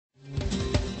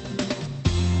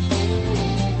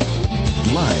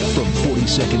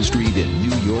42nd Street in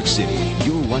New York City.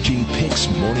 You're watching Pix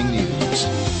Morning News.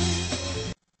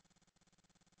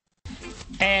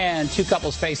 And two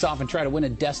couples face off and try to win a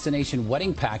destination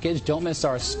wedding package. Don't miss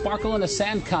our Sparkle in the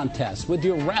Sand contest with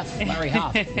your ref, Larry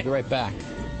Hoff. We'll be right back.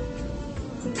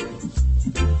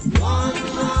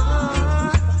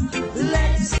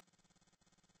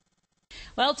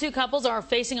 Well, two couples are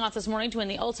facing off this morning to win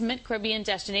the ultimate Caribbean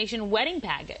destination wedding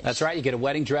package. That's right. You get a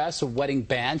wedding dress, a wedding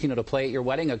band, to play at your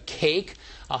wedding, a cake,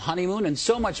 a honeymoon, and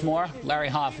so much more. Larry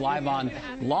Hoff live on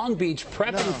Long Beach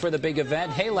prepping for the big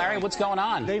event. Hey, Larry, what's going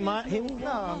on? Nothing.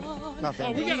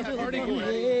 Oh, we got a party going.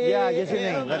 Yeah, guess your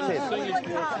name. That's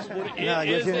it. No,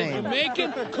 guess your name.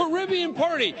 Jamaican Caribbean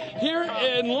party here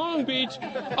in Long Beach.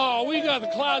 Oh, we got the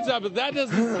clouds up, but that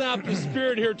doesn't stop the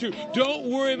spirit here, too.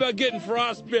 Don't worry about getting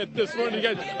frostbite this morning,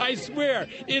 guys. I swear,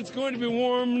 it's going to be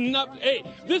warming up. Hey,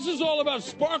 this is all about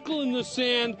Sparkle in the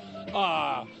Sand.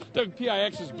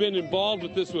 WPIX has been involved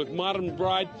with this with Modern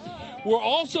Bride. We're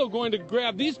also going to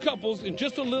grab these couples in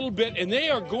just a little bit, and they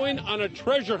are going on a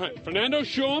treasure hunt. Fernando,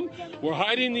 show them. We're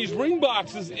hiding these ring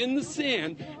boxes in the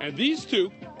sand, and these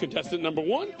two, contestant number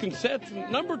one, contestant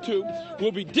number two,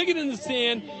 will be digging in the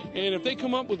sand, and if they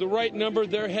come up with the right number,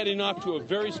 they're heading off to a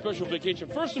very special vacation.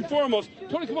 First and foremost,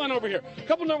 Tony, come on over here.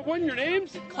 Couple number one, your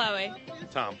names? Chloe.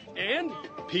 Tom. And?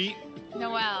 Pete.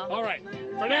 Noelle. All right.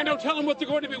 Fernando, tell them what they're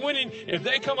going to be winning if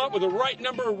they come up with the right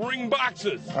number of ring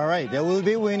boxes. All right, they will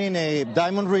be winning a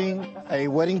diamond ring, a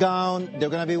wedding gown. They're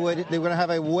gonna have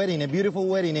a wedding, a beautiful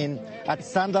wedding at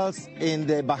Sandals in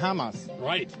the Bahamas.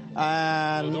 Right.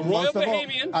 And so the Royal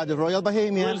Bahamian. At the Royal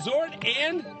Bahamian Resort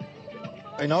and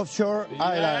an offshore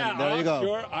island. There you go.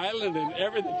 Offshore island and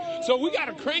everything. So we got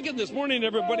to crank it this morning,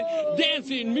 everybody.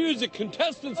 Dancing, music,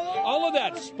 contestants, all of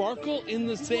that. Sparkle in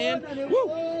the sand.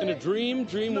 Woo! And a dream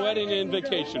wedding and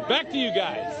vacation. Back to you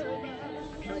guys.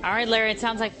 All right, Larry, it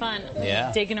sounds like fun.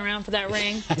 Yeah. Digging around for that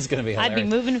ring. It's going to be hilarious. I'd be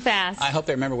moving fast. I hope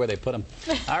they remember where they put them.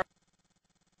 All right.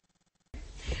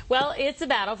 Well, it's a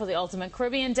battle for the ultimate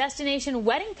Caribbean destination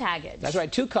wedding package. That's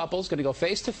right. Two couples going to go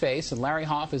face to face, and Larry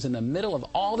Hoff is in the middle of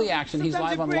all the action. He's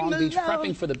live on Long Beach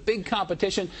prepping for the big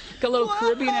competition. Got a little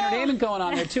Caribbean entertainment going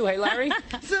on there, too. Hey, Larry?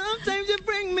 Sometimes you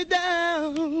bring me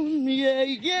down, yeah,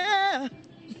 yeah.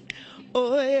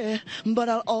 Oh, yeah, but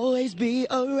I'll always be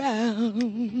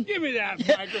around. Give me that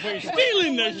microphone.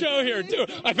 Stealing the show here, too.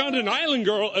 I found an island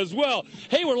girl as well.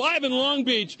 Hey, we're live in Long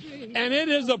Beach, and it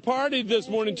is a party this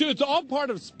morning, too. It's all part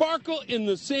of Sparkle in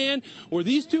the Sand, where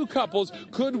these two couples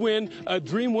could win a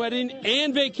dream wedding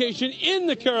and vacation in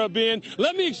the Caribbean.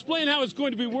 Let me explain how it's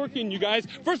going to be working, you guys.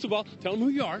 First of all, tell them who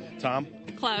you are. Tom.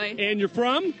 Chloe. And you're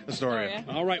from? Astoria.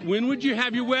 All right. When would you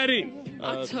have your wedding?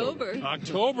 October.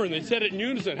 October, and they said it in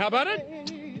unison. How about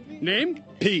it? Name?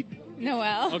 Pete.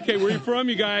 Noelle. Okay, where are you from,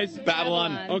 you guys?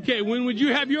 Babylon. Okay, when would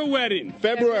you have your wedding?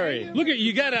 February. Look at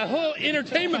you, got a whole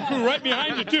entertainment crew right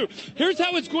behind you, too. Here's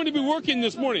how it's going to be working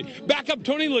this morning. Back up,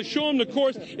 Tony. Let's show them the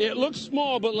course. It looks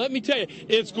small, but let me tell you,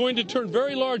 it's going to turn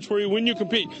very large for you when you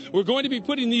compete. We're going to be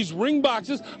putting these ring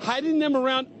boxes, hiding them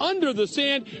around under the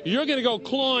sand. You're going to go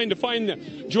clawing to find them.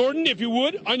 Jordan, if you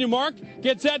would, on your mark,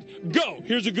 get set, go.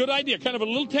 Here's a good idea, kind of a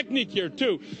little technique here,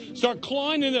 too. Start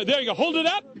clawing in there. There you go. Hold it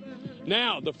up.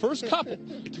 Now, the first couple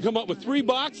to come up with 3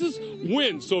 boxes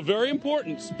wins. So very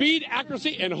important. Speed,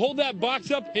 accuracy, and hold that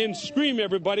box up and scream,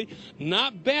 everybody.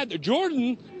 Not bad.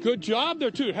 Jordan, good job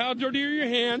there, too. How dirty are your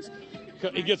hands?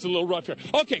 It gets a little rough here.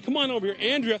 Okay, come on over here.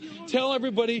 Andrea, tell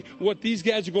everybody what these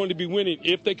guys are going to be winning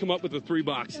if they come up with the 3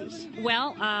 boxes.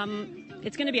 Well,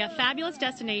 it's going to be a fabulous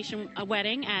destination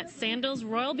wedding at Sandals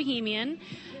Royal Bahamian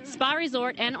Spa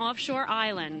Resort and Offshore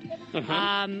Island.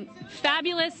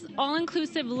 Fabulous,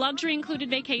 all-inclusive, luxury-included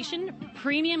vacation,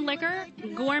 premium liquor,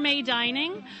 gourmet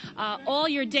dining, all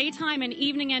your daytime and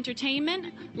evening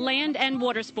entertainment, land and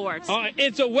water sports.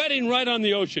 It's a wedding right on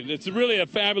the ocean. It's really a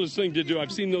fabulous thing to do.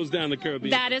 I've seen those down the Caribbean.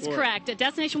 That is correct.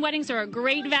 Destination weddings are a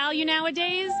great value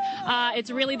nowadays. It's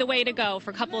really the way to go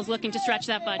for couples looking to stretch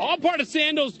that budget. All part of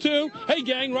Sandals, too. Hey,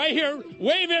 gang, right here.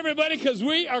 Wave, everybody, because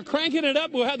we are cranking it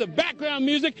up. We'll have the background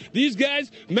music. These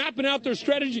guys mapping out their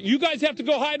strategy. You guys have to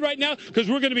go hide right now because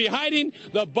we're going to be hiding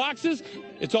the boxes.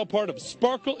 It's all part of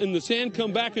Sparkle in the Sand.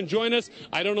 Come back and join us.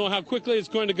 I don't know how quickly it's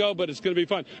going to go, but it's going to be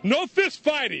fun. No fist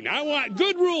fighting. I want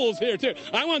good rules here, too.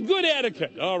 I want good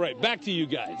etiquette. All right, back to you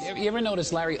guys. You ever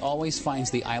notice Larry always finds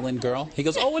the island girl? He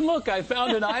goes, oh, and look, I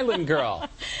found an island girl.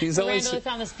 He's always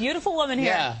found this beautiful woman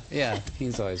here. Yeah.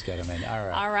 He's always got him in. All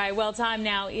right. All right. Well, time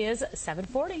now is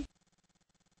 7:40.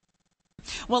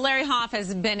 Well, Larry Hoff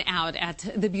has been out at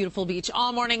the beautiful beach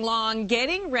all morning long,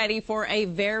 getting ready for a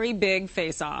very big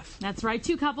face-off. That's right.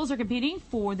 2 couples are competing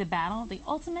for the Battle of the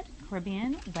Ultimate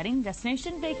Caribbean Wedding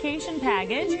Destination Vacation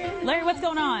Package. Larry, what's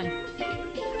going on?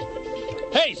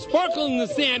 Hey, Sparkle in the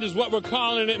Sand is what we're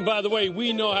calling it. And by the way,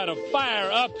 we know how to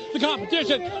fire up the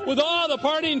competition with all the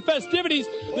party and festivities.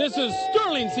 This is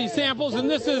Sterling C. Samples, and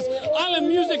this is Island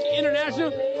Music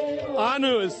International.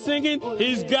 Anu is singing.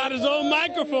 He's got his own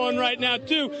microphone right now,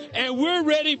 too. And we're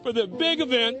ready for the big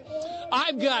event.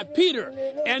 I've got Peter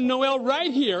and Noel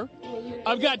right here.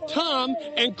 I've got Tom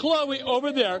and Chloe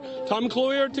over there. Tom and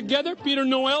Chloe are together. Peter and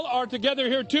Noel are together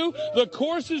here, too. The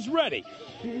course is ready.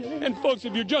 And, folks,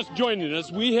 if you're just joining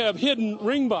us, we have hidden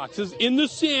ring boxes in the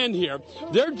sand here.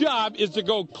 Their job is to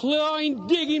go clawing,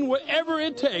 digging, whatever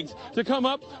it takes to come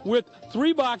up with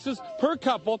 3 boxes per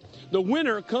couple. The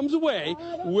winner comes away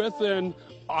with an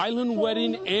island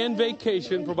wedding and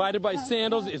vacation provided by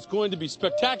Sandals. It's going to be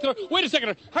spectacular. Wait a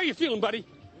second. How are you feeling, buddy?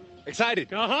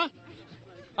 Excited. Uh-huh.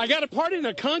 I got a party and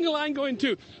a conga line going,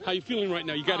 too. How you feeling right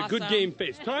now? You got a good game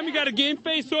face. Tom, you got a game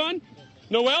face on?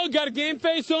 Noel, got a game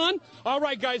face on? All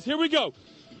right, guys, here we go.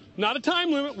 Not a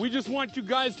time limit. We just want you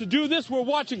guys to do this. We're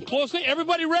watching closely.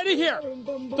 Everybody ready here?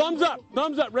 Thumbs up.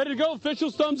 Thumbs up. Ready to go?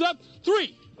 Officials, thumbs up.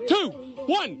 3, 2,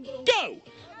 1, go.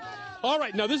 All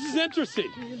right, now this is interesting.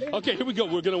 Okay, here we go.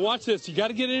 We're going to watch this. You got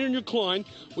to get in your climb.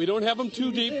 We don't have them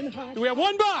too deep. We have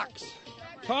 1 box.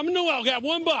 Tom and Noel got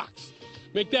 1 box.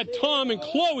 Make that Tom and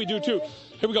Chloe do, too.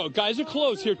 Here we go. Guys are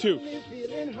close here, too.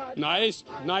 Nice.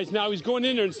 Nice. Now he's going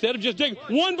in there. Instead of just digging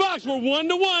 1 box, we're 1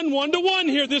 to 1. 1 to 1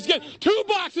 here. This is 2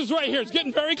 boxes right here. It's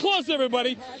getting very close,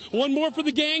 everybody. 1 more for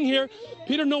the gang here.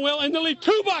 Peter, Noel, and the lead.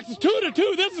 2 boxes. 2 to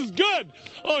 2. This is good.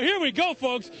 Oh, here we go,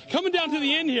 folks. Coming down to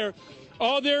the end here.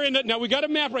 Oh, they're in it. Now, we got a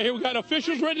map right here. We got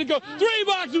officials ready to go. 3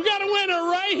 boxes. We got a winner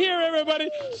right here,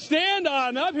 everybody. Stand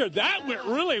on up here. That went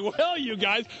really well, you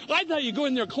guys. I thought you'd go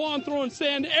in there clawing, throwing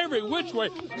sand every which way.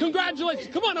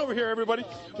 Congratulations. Come on over here, everybody.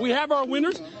 We have our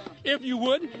winners, if you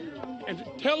would. And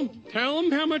tell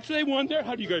them how much they won there.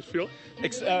 How do you guys feel?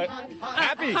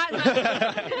 Happy.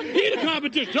 Need a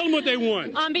competition. Tell them what they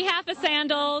won. On behalf of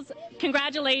Sandals,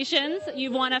 congratulations.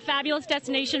 You've won a fabulous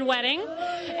destination wedding.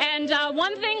 And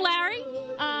one thing, Larry,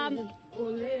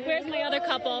 where's my other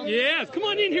couple? Yes, come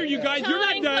on in here, you guys. Tom You're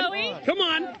not and done. Chloe. Come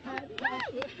on.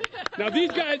 Now,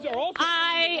 these guys are all...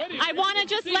 I want to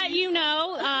just let you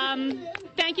know,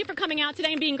 thank you for coming out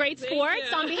today and being great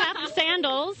sports. On behalf of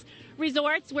Sandals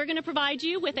Resorts, we're going to provide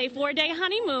you with a 4-day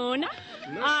honeymoon.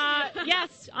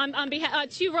 Yes, on behalf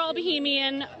to Royal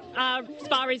Bohemian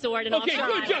Spa Resort and Okay,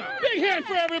 good job. Big hand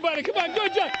for everybody. Come on,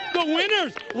 good job. The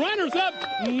winners, runners up.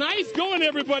 Nice going,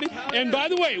 everybody. And by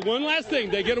the way, one last thing.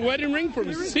 They get a wedding ring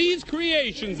from C's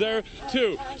Creations there,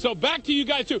 too. So back to you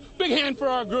guys, too. Big hand for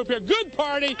our group here. Good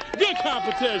party, good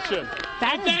competition.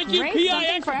 Thank you,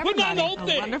 PIX, for putting on the whole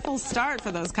thing. A wonderful start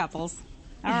for those couples.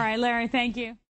 All right, Larry, thank you.